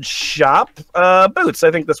image shop. Boots, I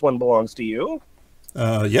think this one belongs to you.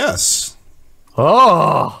 Yes.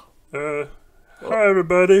 Oh. Hi,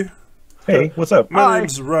 everybody. Hey, what's up? My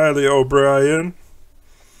name's Riley O'Brien,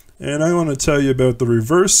 and I want to tell you about the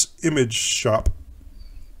reverse image shop.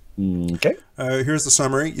 Okay. Here's the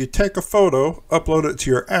summary. You take a photo, upload it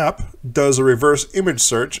to your app, does a reverse image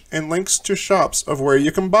search, and links to shops of where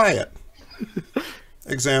you can buy it.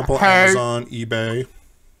 Example, Hey. Amazon, eBay.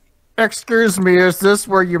 Excuse me, is this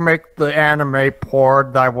where you make the anime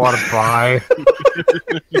porn that I want to buy?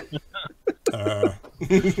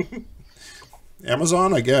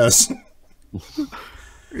 Amazon, I guess.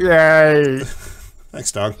 Yay.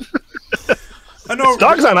 Thanks, dog. I know.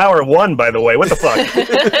 Dog's on hour 1, by the way. What the fuck?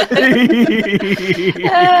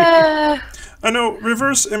 I know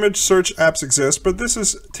reverse image search apps exist, but this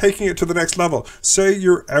is taking it to the next level. Say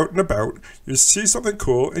you're out and about, you see something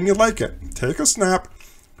cool, and you like it. Take a snap,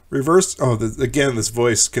 reverse... Oh, again, this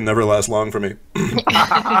voice can never last long for me.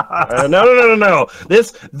 No.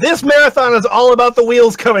 This marathon is all about the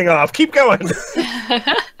wheels coming off. Keep going.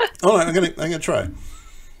 Hold on, I'm gonna try.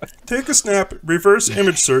 Take a snap, reverse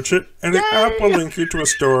image search it, and the app will link you to a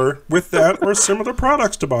store with that or similar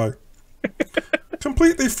products to buy.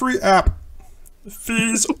 Completely free app.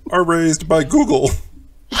 Fees are raised by Google.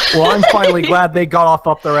 Well, I'm finally glad they got off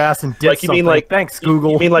up their ass and did Like, you something. mean like Thanks,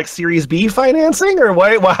 Google. You mean like Series B financing, or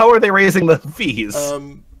why? How are they raising the fees?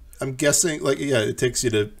 I'm guessing, like, yeah, it takes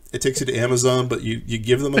you to Amazon, but you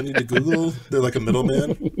give the money to Google. They're like a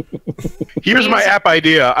middleman. Here's my app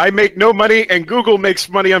idea. I make no money, and Google makes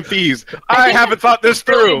money on fees. I haven't thought this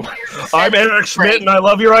through. I'm Eric Schmidt, and I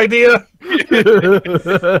love your idea.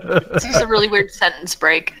 This is a really weird sentence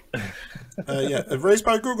break. Yeah, raised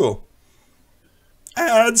by Google.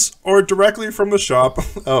 Ads or directly from the shop.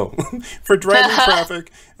 Oh, for driving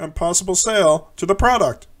traffic and possible sale to the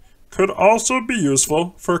product. Could also be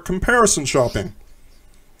useful for comparison shopping.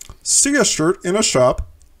 See a shirt in a shop,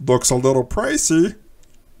 looks a little pricey.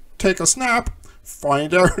 Take a snap,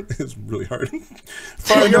 find out. It's really hard.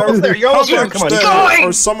 Find You're out almost there. You're almost how there. much Come on. they Going!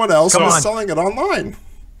 or someone else Come is on. selling it online.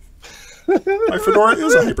 My fedora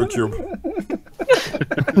is a hypercube.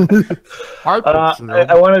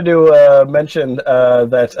 I wanted to mention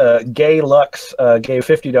that Gay Lux gave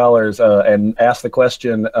 $50 and asked the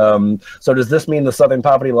question, so does this mean the Southern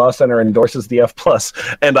Poverty Law Center endorses the F+?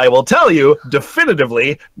 And I will tell you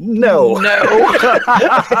definitively, no. No.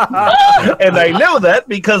 And I know that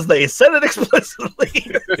because they said it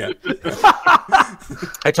explicitly. Yeah.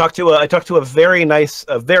 I talked to a very very nice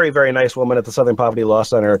woman at the Southern Poverty Law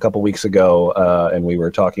Center a couple weeks ago, and we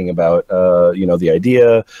were talking about the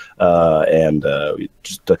idea and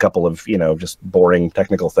just a couple of just boring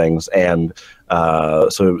technical things, and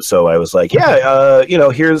so I was like, yeah,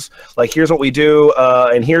 here's what we do,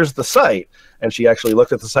 and here's the site, and she actually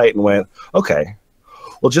looked at the site and went, okay.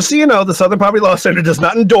 Well, just so you know, the Southern Poverty Law Center does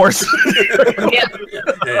not endorse.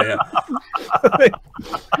 Yeah.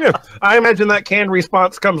 Yeah, I imagine that canned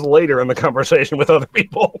response comes later in the conversation with other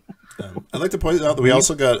people. I'd like to point out that we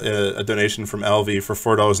also got a donation from Alvi for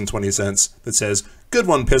 $4.20 that says, "Good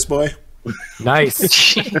one, piss boy."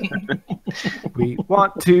 Nice. We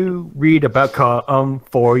want to read about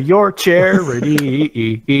for your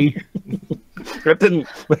charity. That didn't.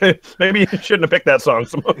 Maybe you shouldn't have picked that song.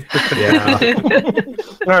 Yeah.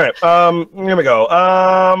 All right. Here we go.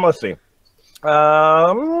 Let's see.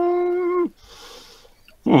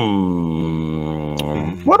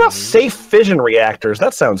 What about safe fission reactors?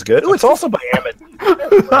 That sounds good. Ooh, it's also by Ammon.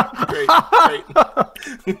 Great.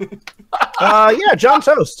 Yeah, John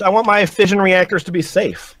Toast. I want my fission reactors to be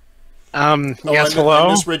safe. Yes, I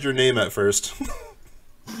hello? misread your name at first.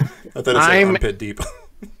 I thought it said armpit deep.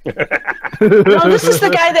 No, this is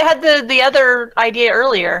the guy that had the other idea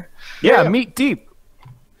earlier. Yeah, meat deep.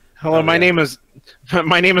 Hello, my name is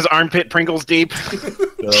Armpit Pringles Deep.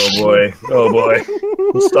 Oh boy.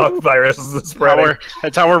 The stock virus is spreading.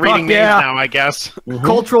 That's how we're reading names yeah. now, I guess. Mm-hmm.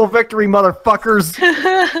 Cultural victory, motherfuckers.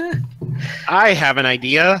 I have an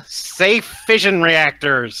idea. Safe fission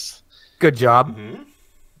reactors. Good job.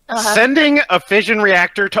 Sending a fission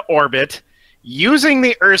reactor to orbit, using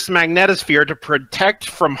the Earth's magnetosphere to protect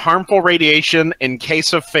from harmful radiation in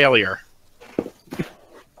case of failure.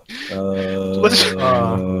 Oh,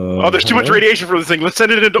 there's too much radiation for this thing. Let's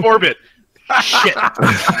send it into orbit. Shit. All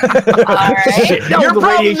right. Shit, now Your the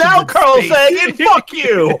problem radiation's now, in Carl space. Sagan. Fuck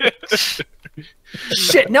you.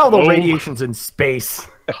 Shit, now the radiation's in space.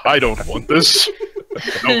 I don't want this.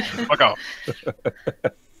 No, fuck off.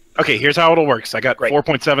 Okay, here's how it'll work. I got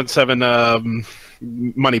 4.77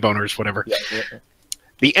 money boners, whatever. Yeah.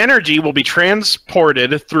 The energy will be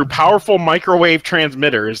transported through powerful microwave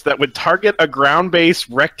transmitters that would target a ground-based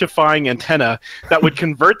rectifying antenna that would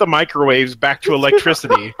convert the microwaves back to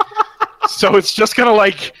electricity. So it's just gonna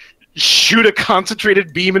like shoot a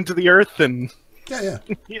concentrated beam into the Earth, and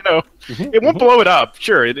it won't blow it up.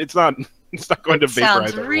 Sure, it's not going to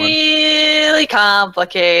vaporize Sounds everyone. really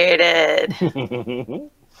complicated.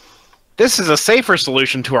 This is a safer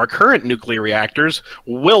solution to our current nuclear reactors,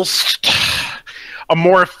 whilst a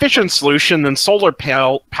more efficient solution than solar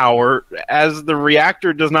power, as the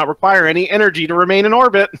reactor does not require any energy to remain in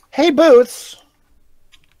orbit. Hey, Boots.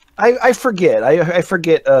 I forget. I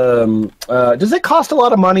forget. Does it cost a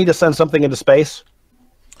lot of money to send something into space?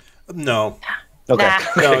 No. Okay.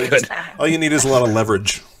 Nah. No, all you need is a lot of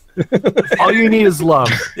leverage. All you need is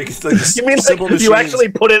love. You mean you actually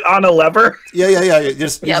put it on a lever? Yeah.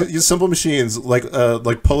 Just use simple machines like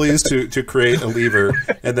pulleys to create a lever,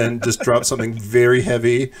 and then just drop something very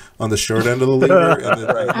heavy on the short end of the lever, and then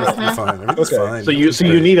you're fine. Everything's fine. So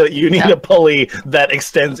you need a pulley that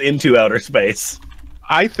extends into outer space.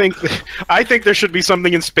 I think there should be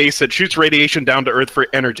something in space that shoots radiation down to Earth for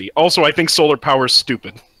energy. Also, I think solar power is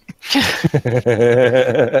stupid.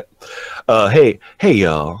 Hey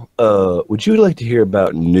y'all. Would you like to hear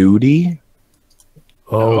about nudie?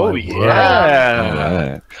 Oh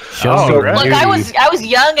yeah. All right. Look, I was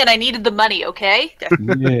young and I needed the money. Okay.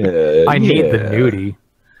 Yeah. I need the nudie.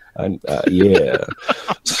 Yeah.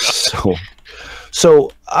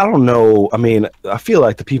 So I don't know. I mean, I feel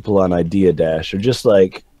like the people on IdeaDash are just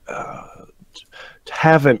like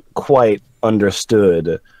haven't quite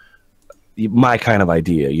understood my kind of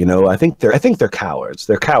idea. I think they're cowards.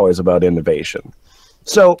 They're cowards about innovation.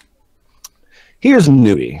 So here's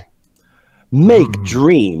nudie. Make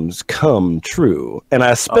dreams come true, and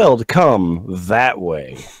I spelled "come" that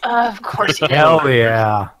way. Of course you do. Hell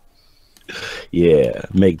yeah. Yeah,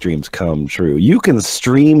 make dreams come true. You can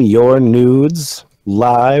stream your nudes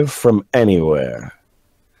live from anywhere.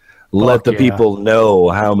 Let the people know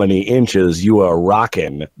how many inches you are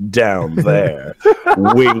rocking down there.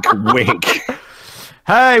 Wink, wink.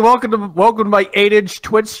 Hey, welcome to my 8-inch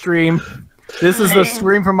Twitch stream. This is the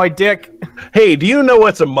scream from my dick. Hey, do you know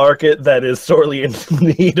what's a market that is sorely in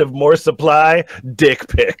need of more supply? Dick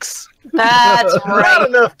pics. That's Not right.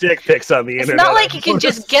 enough dick pics on the It's internet. not like you can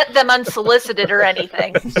just get them unsolicited or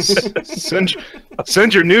anything.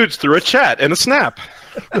 Send your nudes through a chat and a snap.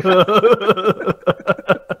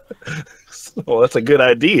 Well, that's a good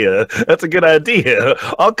idea. That's a good idea.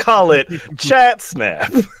 I'll call it Chat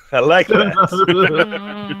Snap. I like that.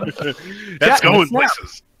 That's Chat and going snap.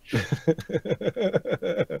 places.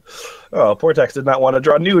 Oh, Portex did not want to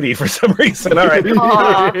draw nudity for some reason. All right.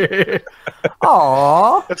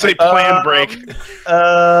 Aww. That's a planned break.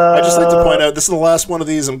 I'd just like to point out, this is the last one of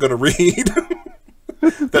these I'm going to read.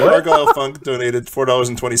 That Argyle Funk donated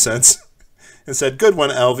 $4.20 and said, "Good one,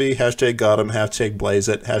 Alvy. Hashtag got him. Hashtag blaze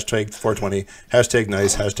it. Hashtag 420. Hashtag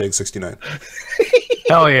nice. Hashtag 69.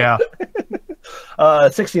 Hell yeah.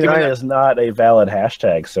 69 is not a valid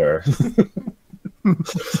hashtag, sir.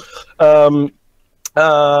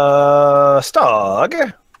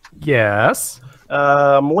 Stog. Yes.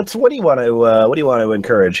 What do you want to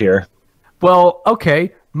encourage here? Well,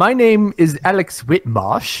 okay. My name is Alex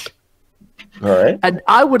Whitmarsh, All right. and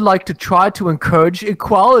I would like to try to encourage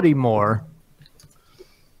equality more.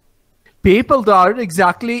 People aren't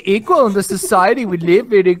exactly equal in the society we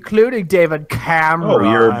live in, including David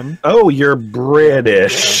Cameron. You're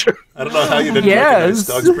British. I don't know how you didn't Yes. recognize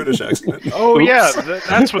Doug's British accent. Oh, yeah,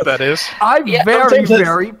 that's what that is. I'm Yeah, very, sometimes it's-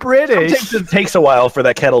 very Sometimes British. it takes a while for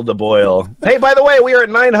that kettle to boil. Hey, by the way, we are at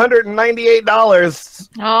 $998.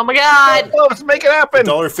 Oh my god. Oh, let's make it happen.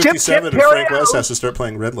 $1.57 and Frank West has to start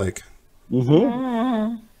playing Red Lake.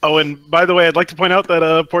 Oh, and by the way, I'd like to point out that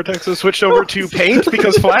Portex has switched over to Paint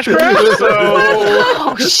because Flash crashed. So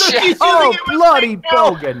Oh shit. Oh, bloody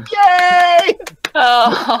bogan. Yay!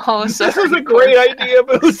 Oh, so This is a great idea,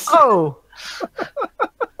 Moose. Oh.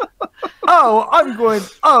 Oh, I'm going.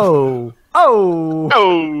 Oh.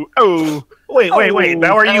 Oh. oh, Wait.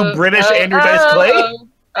 Now are you British Andrew Dice Clay?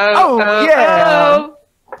 Oh, yeah.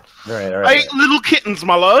 All right. hey, little kittens,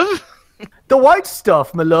 my love. The white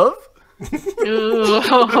stuff, my love.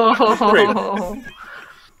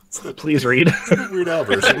 Please read. Weird Al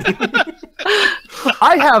version.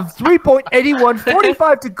 I have 3.81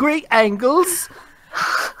 45-degree angles.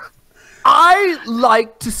 I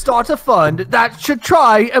like to start a fund that should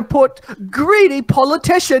try and put greedy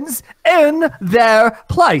politicians in their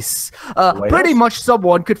place. Pretty much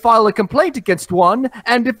someone could file a complaint against one,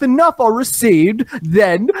 and if enough are received,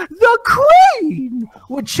 then the Queen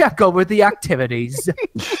would check over the activities.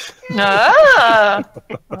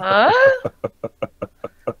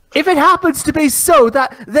 If it happens to be so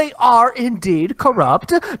that they are indeed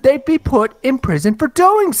corrupt, they'd be put in prison for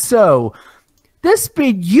doing so. This be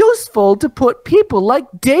useful to put people like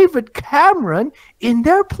David Cameron in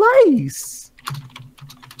their place.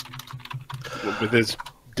 With his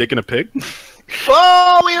dick in a pig.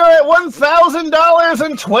 Oh, we are at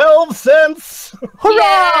 $1,000.12.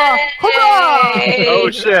 Hurrah! Yay! Hurrah! Oh,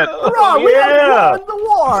 shit. Hurrah! We have won the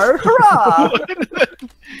war! Hurrah!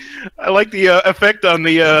 I like the effect on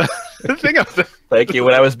the thing up there. Thank you.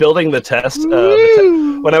 When I was building the test,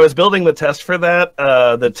 for that,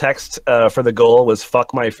 the text for the goal was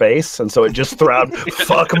 "fuck my face," and so it just threw out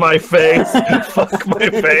 "fuck my face, fuck my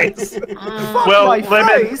face." Well, my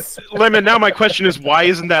Lemon, face. Lemon, now my question is, why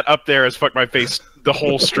isn't that up there as "fuck my face" the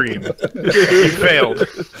whole stream? You failed.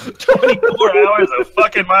 24 hours of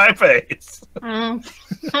fucking my face.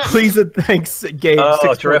 Please and thanks, Gabe.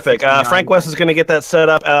 Oh, terrific. Frank West is going to get that set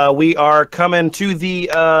up. We are coming to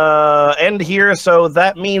the end here, so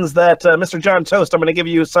that means that, Mr. John Toast, I'm going to give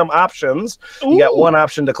you some options. You got one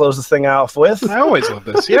option to close this thing out with. I always love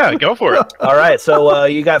this. Yeah, go for it. All right, so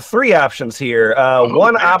you got three options here.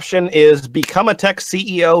 One option is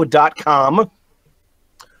becomeatechceo.com.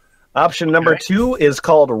 Option number two is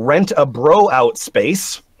called Rent a Bro Out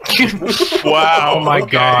Space. Wow. Oh my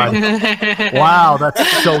God. Wow,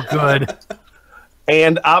 that's so good.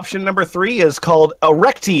 And option number three is called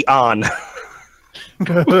Erection. Oh,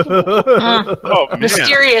 man.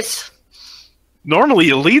 Mysterious. Normally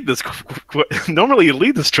you lead this. Normally you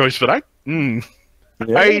lead this choice, but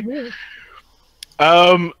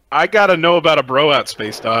I gotta know about a bro out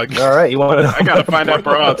space, dog. All right, you want to? I gotta find out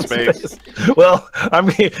bro out space. Well, I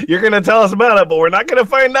mean, you're gonna tell us about it, but we're not gonna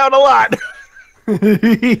find out a lot.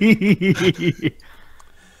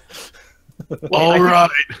 All right,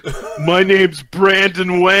 my name's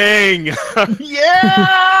Brandon Wang.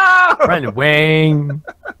 Yeah. Brandon Wang.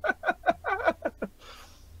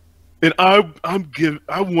 And I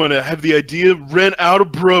want to have the idea of rent out a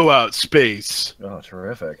bro out space. Oh,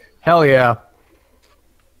 terrific. Hell yeah.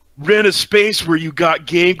 Rent a space where you got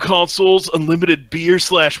game consoles, unlimited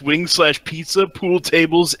beer/wing/pizza, pool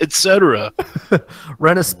tables, etc.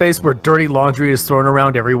 Rent a space where dirty laundry is thrown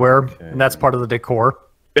around everywhere, and that's part of the decor.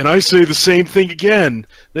 And I say the same thing again.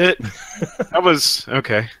 That was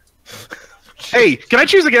okay. Hey, can I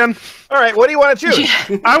choose again? All right, what do you want to choose?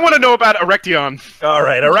 I want to know about Erection. All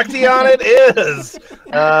right, Erection it is.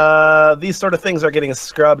 These sort of things are getting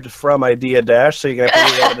scrubbed from IdeaDash, so you're going to have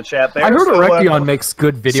to read that in the chat there. I heard So, Erection makes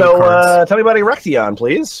good video cards. tell me about Erection,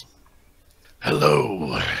 please.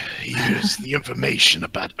 Hello. Here's the information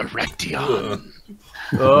about Erection.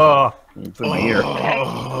 Oh. It's in my ear.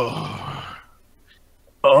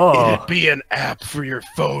 It'd be an app for your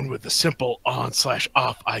phone with a simple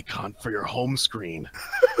on/off icon for your home screen.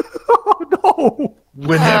 Oh, no.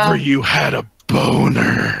 Whenever you had a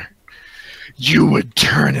boner, you would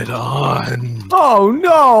turn it on. Oh,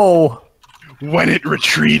 no. When it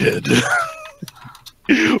retreated.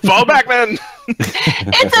 Fall back, then.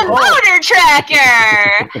 It's a boner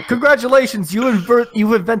tracker! Congratulations, you've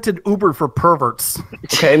invented Uber for perverts.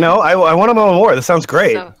 Okay, no, I want to know more. This sounds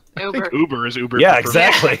great. So, Uber. Uber is Uber. Yeah, for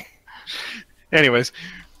exactly. Anyways,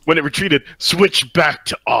 when it retreated, switch back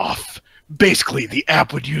to off. Basically, the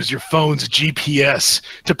app would use your phone's GPS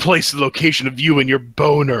to place the location of you and your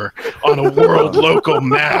boner on a world local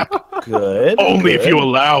map. Good. Only if good. you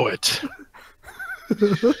allow it.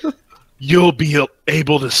 You'll be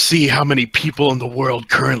able to see how many people in the world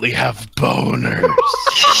currently have boners.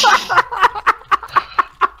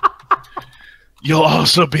 You'll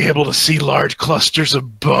also be able to see large clusters of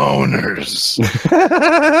boners.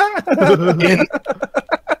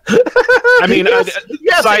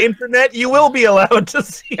 Yes, on internet, you will be allowed to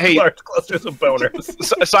see Hey. large clusters of boners.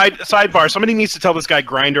 Sidebar, somebody needs to tell this guy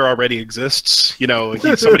Grindr already exists. You know,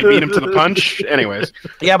 somebody beat him to the punch. Anyways.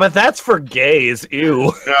 Yeah, but that's for gays.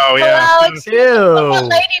 Ew. Oh, yeah. Hello, it's Ew.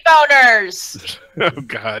 lady boners! Oh,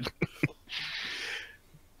 God.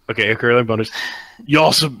 Okay, curly boners. You'll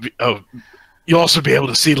also be able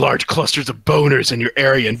to see large clusters of boners in your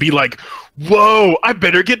area and be like, whoa, I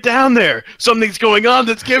better get down there. Something's going on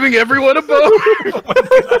that's giving everyone a boner.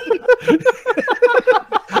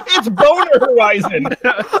 It's Boner Horizon.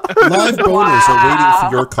 Live boners are waiting for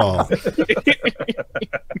your call.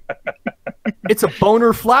 It's a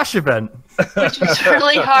boner flash event. Which is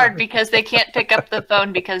really hard because they can't pick up the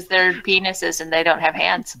phone because they're penises and they don't have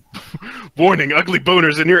hands. Warning, ugly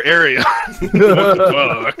boners in your area. What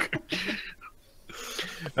the fuck?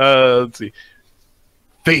 Let's see.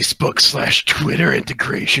 Facebook/Twitter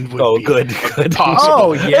integration would be good. possible.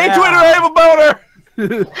 Oh, yeah. Hey, Twitter, I have a boner.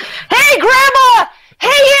 Hey, Grandma!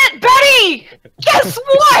 Hey, Aunt Betty! Guess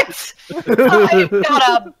what? I've got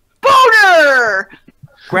a boner!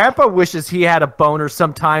 Grandpa wishes he had a boner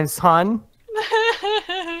sometimes, hon.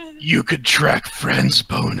 You could track friends'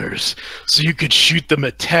 boners, so you could shoot them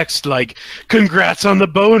a text like "Congrats on the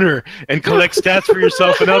boner" and collect stats for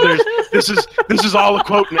yourself and others. This is all a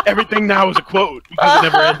quote, and everything now is a quote because it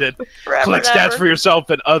never ended. Forever Collect and stats ever. for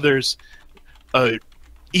yourself and others.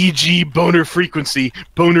 E.g. boner frequency,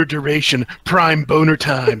 boner duration, prime boner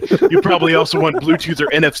time. You probably also want Bluetooth or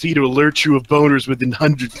NFC to alert you of boners within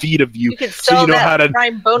 100 feet of you, You can so sell you know that how to.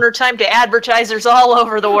 prime boner time to advertisers all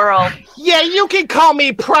over the world. Yeah, you can call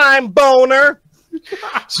me Prime Boner.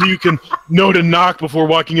 So you can know to knock before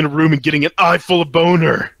walking in a room and getting an eye full of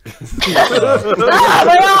boner.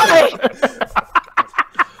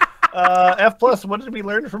 F plus. What did we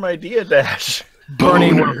learn from IdeaDash?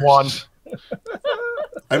 Burning Boners. one.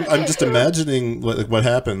 I'm just imagining what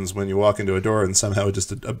happens when you walk into a door and somehow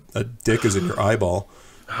just a dick is in your eyeball.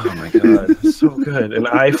 Oh my god, so good. An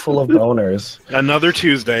eye full of boners. Another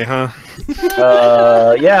Tuesday, huh?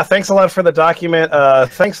 Yeah, thanks a lot for the document.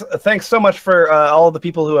 Thanks so much for all of the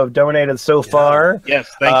people who have donated so far. Yes,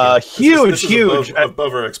 thank you. This is Huge.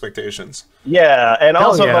 above our expectations. Yeah, and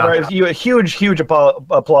Hell also yeah. a huge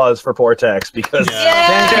applause for Portex because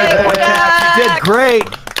You did great.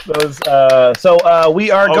 those. We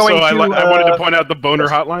are Also, going to. I wanted to point out the boner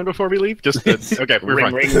hotline before we leave. Just okay, we're ring,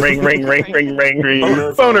 fine.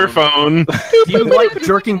 ring. Boner phone. Do you like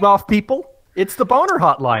jerking off people? It's the boner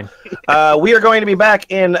hotline. We are going to be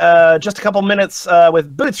back in just a couple minutes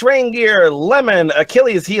with Boots Rain Gear, Lemon,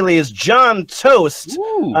 Achilles Heelys, John Toast,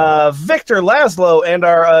 Victor Laszlo, and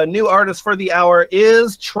our new artist for the hour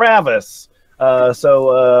is Travis.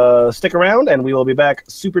 So stick around, and we will be back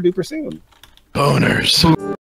super duper soon. Boners.